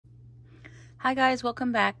Hi guys,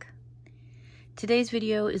 welcome back. Today's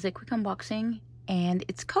video is a quick unboxing and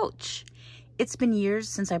it's Coach. It's been years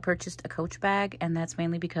since I purchased a Coach bag, and that's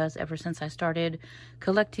mainly because ever since I started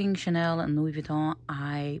collecting Chanel and Louis Vuitton,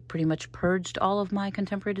 I pretty much purged all of my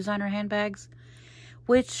contemporary designer handbags,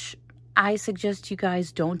 which I suggest you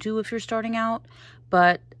guys don't do if you're starting out,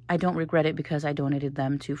 but I don't regret it because I donated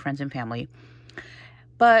them to friends and family.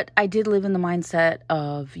 But I did live in the mindset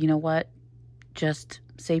of, you know what, just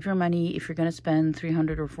save your money. If you're going to spend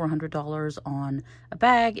 $300 or $400 on a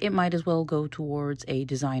bag, it might as well go towards a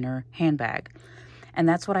designer handbag. And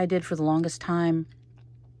that's what I did for the longest time.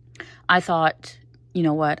 I thought, you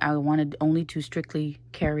know what, I wanted only to strictly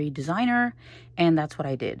carry designer, and that's what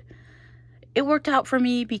I did. It worked out for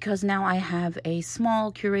me because now I have a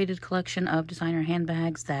small curated collection of designer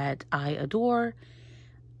handbags that I adore.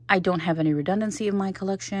 I don't have any redundancy in my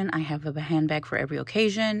collection. I have a handbag for every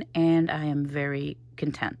occasion, and I am very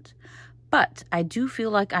content. But I do feel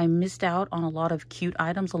like I missed out on a lot of cute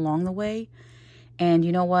items along the way. And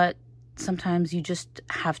you know what? Sometimes you just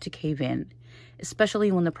have to cave in,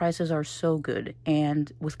 especially when the prices are so good.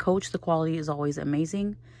 And with Coach, the quality is always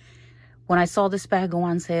amazing. When I saw this bag go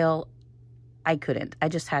on sale, I couldn't. I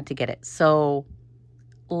just had to get it. So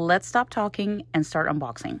let's stop talking and start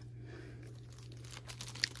unboxing.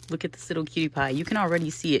 Look at this little cutie pie. You can already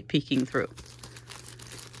see it peeking through.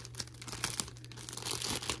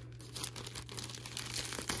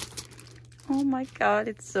 Oh my God,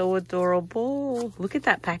 it's so adorable. Look at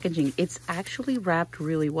that packaging. It's actually wrapped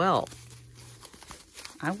really well.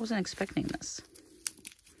 I wasn't expecting this.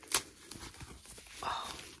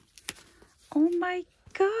 Oh my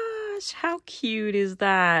gosh, how cute is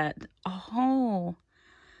that? Oh,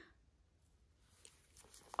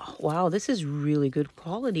 wow, this is really good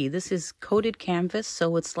quality. This is coated canvas,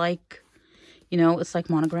 so it's like, you know, it's like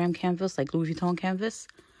monogram canvas, like Louis Vuitton canvas.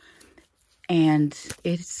 And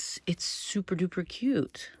it's super duper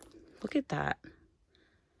cute. Look at that.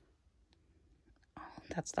 Oh,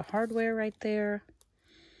 that's the hardware right there.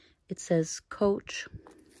 It says Coach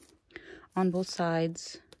on both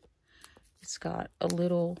sides. It's got a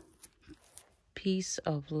little piece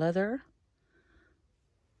of leather.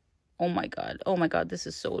 Oh my God, this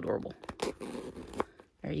is so adorable.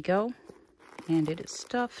 There you go. And it is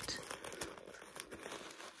stuffed.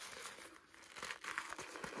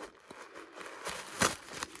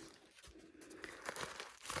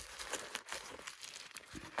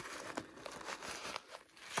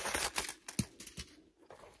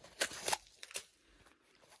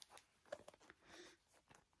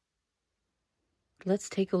 Let's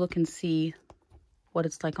take a look and see what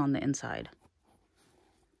it's like on the inside.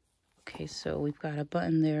 Okay, so we've got a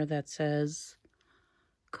button there that says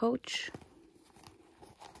Coach.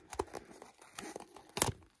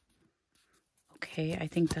 Okay, I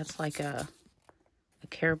think that's like a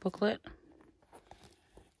care booklet.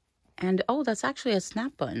 And oh, that's actually a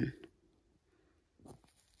snap button.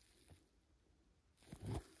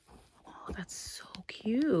 Oh, that's so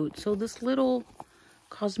cute. So this little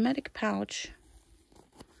cosmetic pouch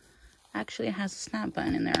actually has a snap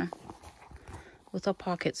button in there with a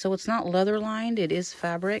pocket. So it's not leather lined, it is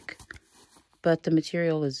fabric, but the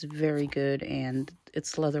material is very good, and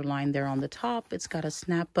it's leather lined there on the top. It's got a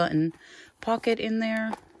snap button pocket in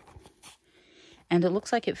there, and it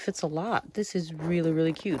looks like it fits a lot. This is really,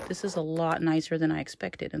 really cute. This is a lot nicer than I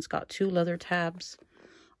expected. And it's got two leather tabs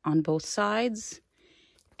on both sides,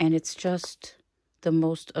 and it's just the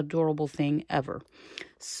most adorable thing ever.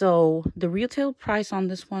 So the retail price on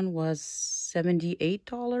this one was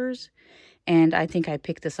 $78, and I think I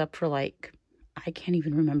picked this up for like, I can't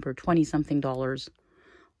even remember, 20-something dollars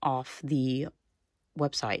off the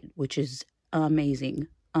website, which is amazing,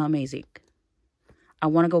 amazing. I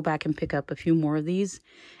want to go back and pick up a few more of these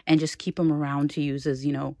and just keep them around to use as,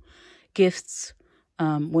 you know, gifts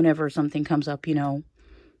whenever something comes up, you know.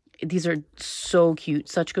 These are so cute,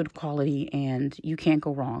 such good quality, and you can't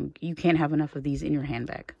go wrong. You can't have enough of these in your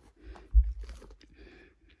handbag.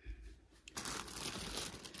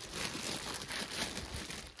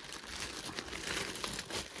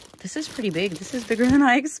 This is pretty big. This is bigger than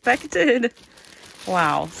I expected.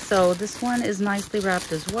 Wow. So this one is nicely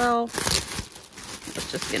wrapped as well.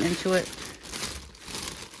 Let's just get into it.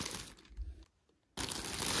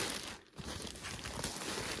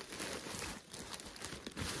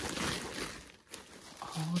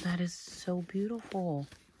 Oh, that is so beautiful.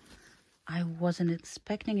 I wasn't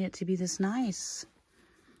expecting it to be this nice.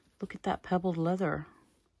 Look at that pebbled leather.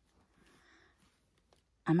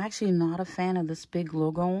 I'm actually not a fan of this big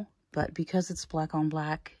logo, but because it's black on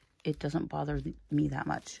black, it doesn't bother me that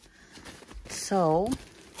much. So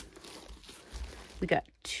We got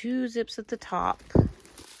 2 zips at the top.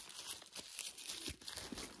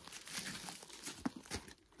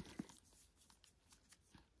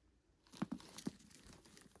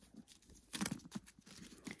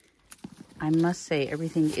 I must say,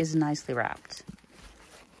 everything is nicely wrapped.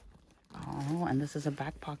 Oh, and this is a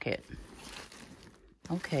back pocket.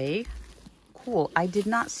 Okay, cool. I did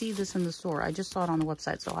not see this in the store. I just saw it on the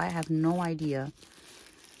website, so I have no idea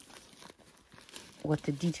what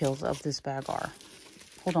the details of this bag are.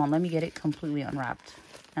 Hold on, let me get it completely unwrapped,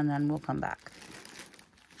 and then we'll come back.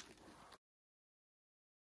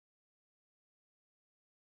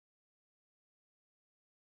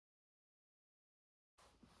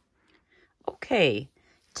 Okay,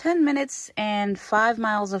 10 minutes and 5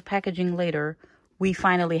 miles of packaging later, we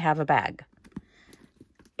finally have a bag.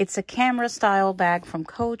 It's a camera style bag from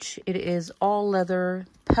Coach. It is all leather,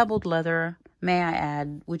 pebbled leather, may I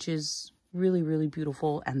add, which is really, really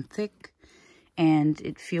beautiful and thick. And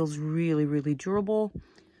it feels really, really durable.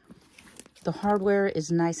 The hardware is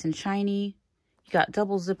nice and shiny. You got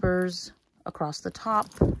double zippers across the top.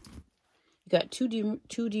 You got two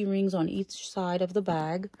D rings on each side of the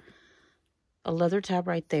bag. A leather tab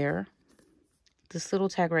right there. This little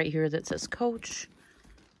tag right here that says Coach.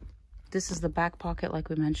 This is the back pocket like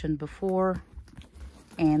we mentioned before.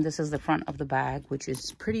 And this is the front of the bag, which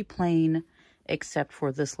is pretty plain except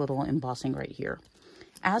for this little embossing right here.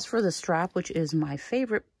 As for the strap, which is my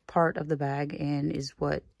favorite part of the bag and is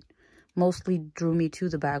what mostly drew me to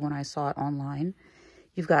the bag when I saw it online,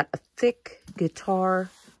 you've got a thick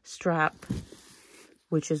guitar strap,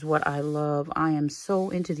 which is what I love. I am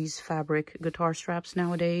so into these fabric guitar straps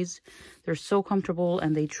nowadays. They're so comfortable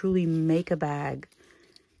and they truly make a bag.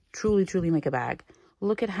 Truly, truly make a bag.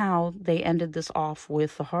 Look at how they ended this off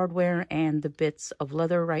with the hardware and the bits of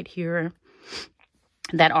leather right here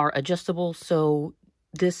that are adjustable. So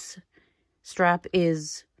this strap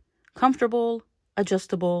is comfortable,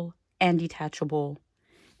 adjustable, and detachable.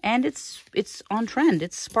 And it's on trend.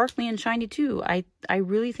 It's sparkly and shiny too. I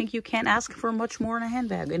really think you can't ask for much more in a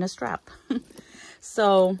handbag, in a strap.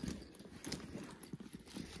 So,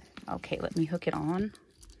 okay, let me hook it on.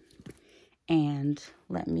 And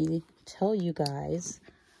let me tell you guys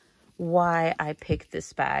why I picked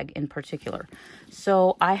this bag in particular.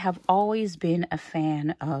 So I have always been a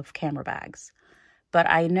fan of camera bags, but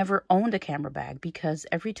I never owned a camera bag because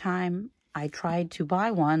every time I tried to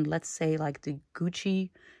buy one, let's say like the Gucci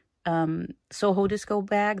Soho Disco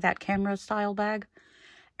bag, that camera style bag,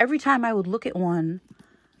 every time I would look at one,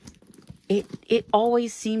 it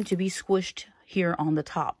always seemed to be squished here on the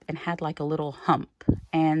top and had like a little hump.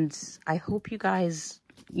 And I hope you guys,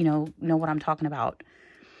 know what I'm talking about.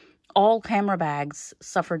 All camera bags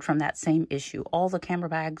suffered from that same issue. All the camera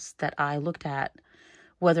bags that I looked at,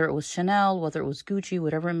 whether it was Chanel, whether it was Gucci,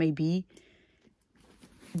 whatever it may be,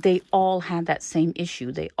 they all had that same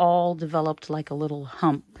issue. They all developed like a little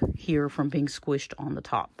hump here from being squished on the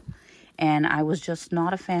top. And I was just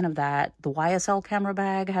not a fan of that. The YSL camera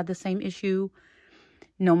bag had the same issue.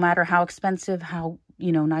 No matter how expensive, how,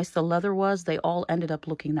 nice the leather was, they all ended up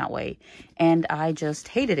looking that way. And I just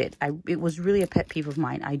hated it. It was really a pet peeve of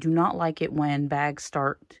mine. I do not like it when bags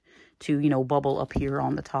start to, bubble up here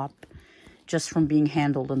on the top just from being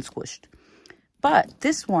handled and squished. But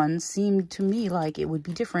this one seemed to me like it would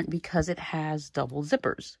be different because it has double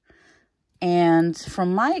zippers. And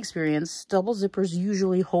from my experience, double zippers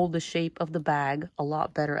usually hold the shape of the bag a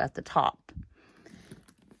lot better at the top.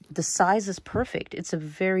 The size is perfect. It's a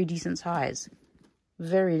very decent size.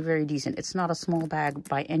 Very, very decent. It's not a small bag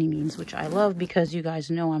by any means, which I love because you guys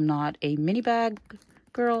know I'm not a mini bag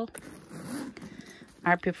girl.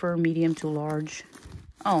 I prefer medium to large.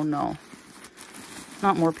 Oh no.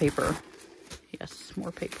 Not more paper. Yes,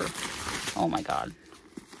 more paper. Oh my God.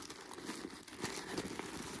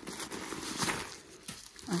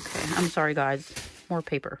 Okay, I'm sorry guys. More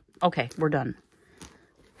paper. Okay, we're done.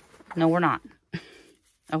 No, we're not.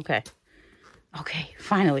 Okay. Okay,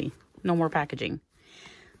 finally. No more packaging.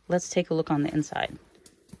 Let's take a look on the inside.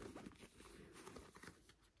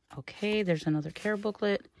 Okay, there's another care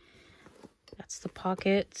booklet. That's the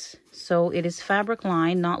pocket. So it is fabric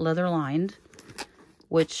lined, not leather lined,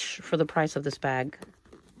 which for the price of this bag,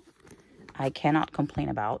 I cannot complain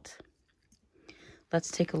about.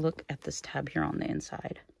 Let's take a look at this tab here on the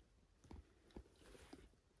inside.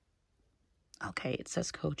 Okay, it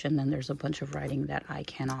says Coach, and then there's a bunch of writing that I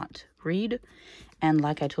cannot read. And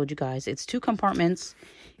like I told you guys, it's 2 compartments.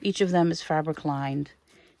 Each of them is fabric lined,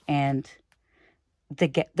 and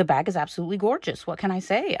the bag is absolutely gorgeous. What can I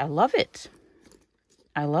say? I love it.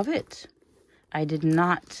 I love it. I did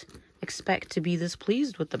not expect to be this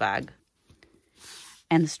pleased with the bag.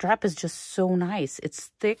 And the strap is just so nice.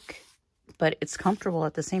 It's thick, but it's comfortable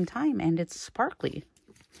at the same time, and it's sparkly.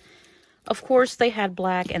 Of course, they had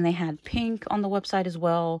black and they had pink on the website as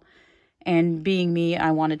well. And being me,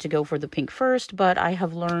 I wanted to go for the pink first, but I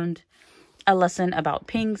have learned a lesson about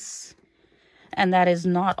pinks, and that is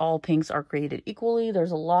not all pinks are created equally.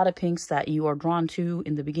 There's a lot of pinks that you are drawn to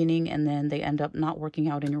in the beginning, and then they end up not working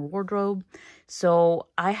out in your wardrobe. So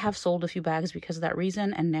I have sold a few bags because of that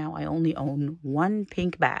reason, and now I only own one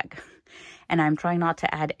pink bag. And I'm trying not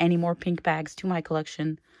to add any more pink bags to my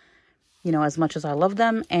collection, you know, as much as I love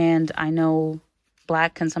them. And I know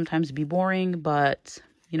black can sometimes be boring, but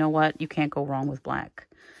you know what? You can't go wrong with black.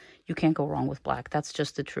 You can't go wrong with black. That's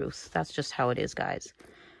just the truth. That's just how it is, guys.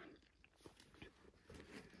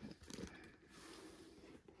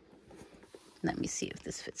 Let me see if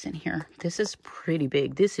this fits in here. This is pretty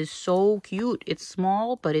big. This is so cute. It's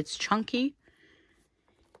small, but it's chunky.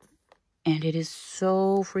 And it is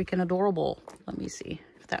so freaking adorable. Let me see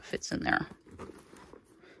if that fits in there.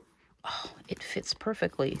 Oh, it fits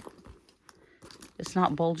perfectly. It's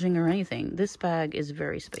not bulging or anything. This bag is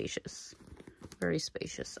very spacious. Very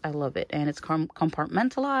spacious. I love it. And it's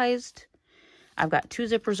compartmentalized. I've got 2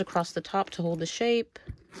 zippers across the top to hold the shape.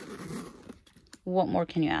 What more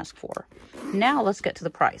can you ask for? Now let's get to the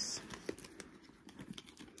price.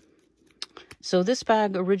 So this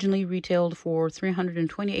bag originally retailed for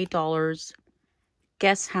 $328.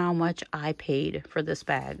 Guess how much I paid for this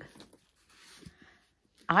bag?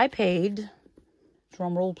 I paid,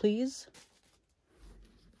 drum roll please,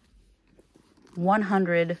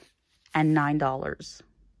 $109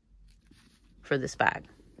 for this bag.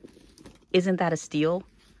 Isn't that a steal?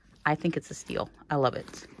 I think it's a steal. I love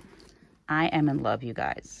it. I am in love, you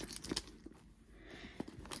guys.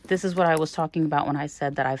 This is what I was talking about when I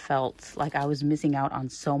said that I felt like I was missing out on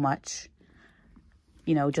so much,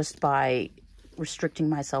 you know, just by restricting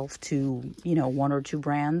myself to, you know, 1 or 2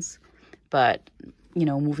 brands. But, you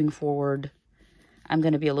know, moving forward, I'm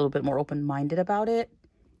going to be a little bit more open-minded about it.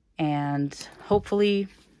 And hopefully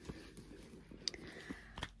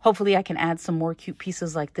I can add some more cute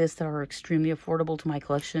pieces like this that are extremely affordable to my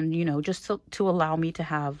collection, you know, just to allow me to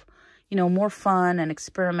have, you know, more fun and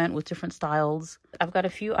experiment with different styles. I've got a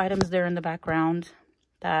few items there in the background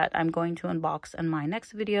that I'm going to unbox in my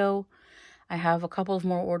next video. I have a couple of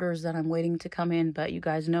more orders that I'm waiting to come in, but you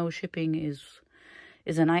guys know shipping is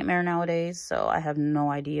a nightmare nowadays, so I have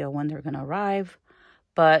no idea when they're going to arrive.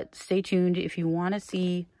 But stay tuned if you want to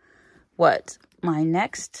see what my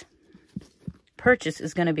next purchase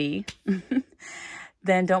is going to be.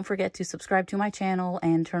 Then don't forget to subscribe to my channel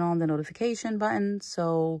and turn on the notification button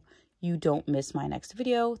so you don't miss my next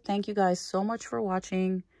video. Thank you guys so much for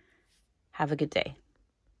watching. Have a good day.